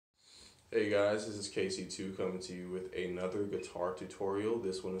Hey guys, this is KC2 coming to you with another guitar tutorial.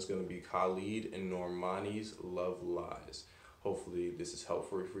 This one is going to be Khalid and Normani's Love Lies. Hopefully this is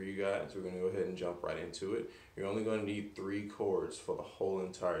helpful for you guys. We're going to go ahead and jump right into it. You're only going to need 3 chords for the whole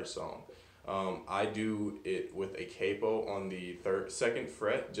entire song. I do it with a capo on the second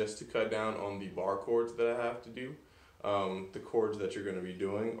fret just to cut down on the bar chords that I have to do. The chords that you're going to be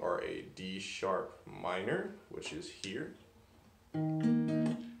doing are a D sharp minor, which is here.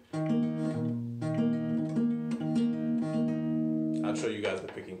 I'll show you guys the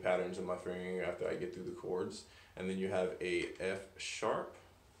picking patterns in my fingering after I get through the chords. And then you have a F sharp.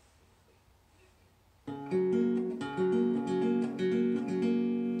 And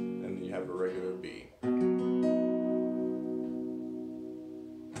then you have a regular B.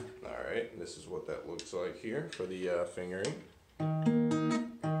 Alright, this is what that looks like here for the fingering.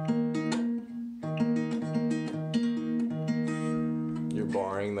 You're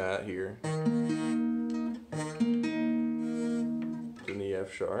barring that here.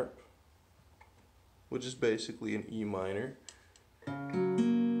 F sharp, which is basically an E minor,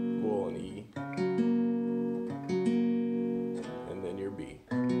 well, an E, and then your B.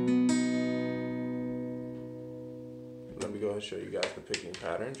 Let me go ahead and show you guys the picking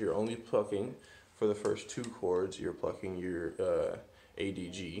patterns. You're only plucking for the first 2 chords, you're plucking your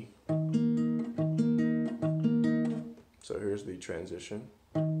ADG. So here's the transition.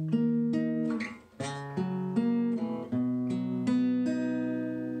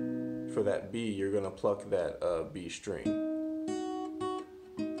 For that B, you're going to pluck that B string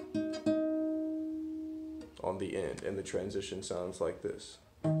on the end, and the transition sounds like this.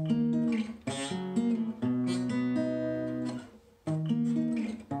 I'll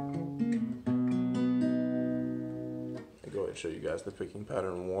go ahead and show you guys the picking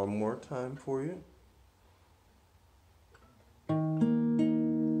pattern one more time for you.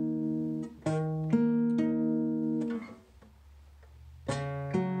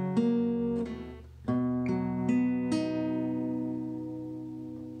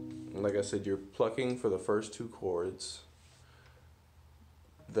 Like I said, you're plucking for the first 2 chords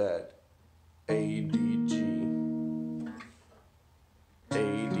that ADG,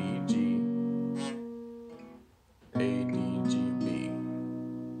 ADG, ADGB.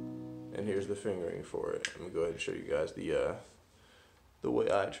 And here's the fingering for it. Let me go ahead and show you guys the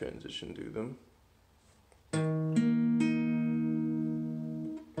way I transition through them.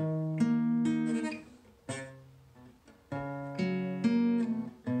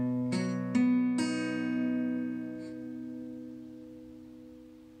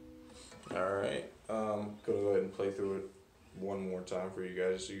 Alright, gonna go ahead and play through it one more time for you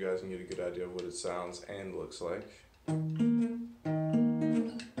guys so you guys can get a good idea of what it sounds and looks like.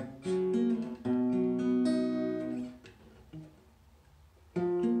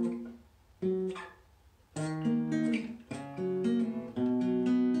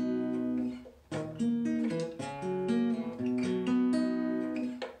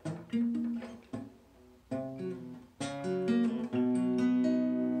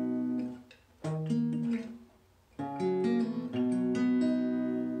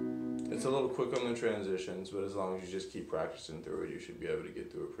 It's a little quick on the transitions, but as long as you just keep practicing through it, you should be able to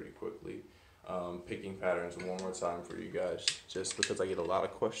get through it pretty quickly. Picking patterns one more time for you guys, just because I get a lot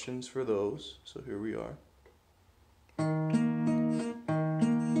of questions for those. So here we are.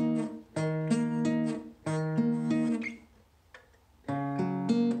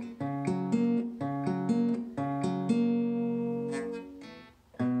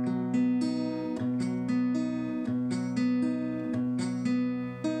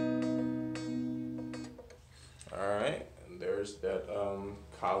 Alright, and there's that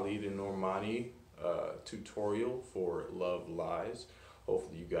Khalid and Normani tutorial for Love Lies.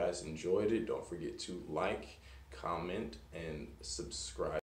 Hopefully you guys enjoyed it. Don't forget to like, comment, and subscribe.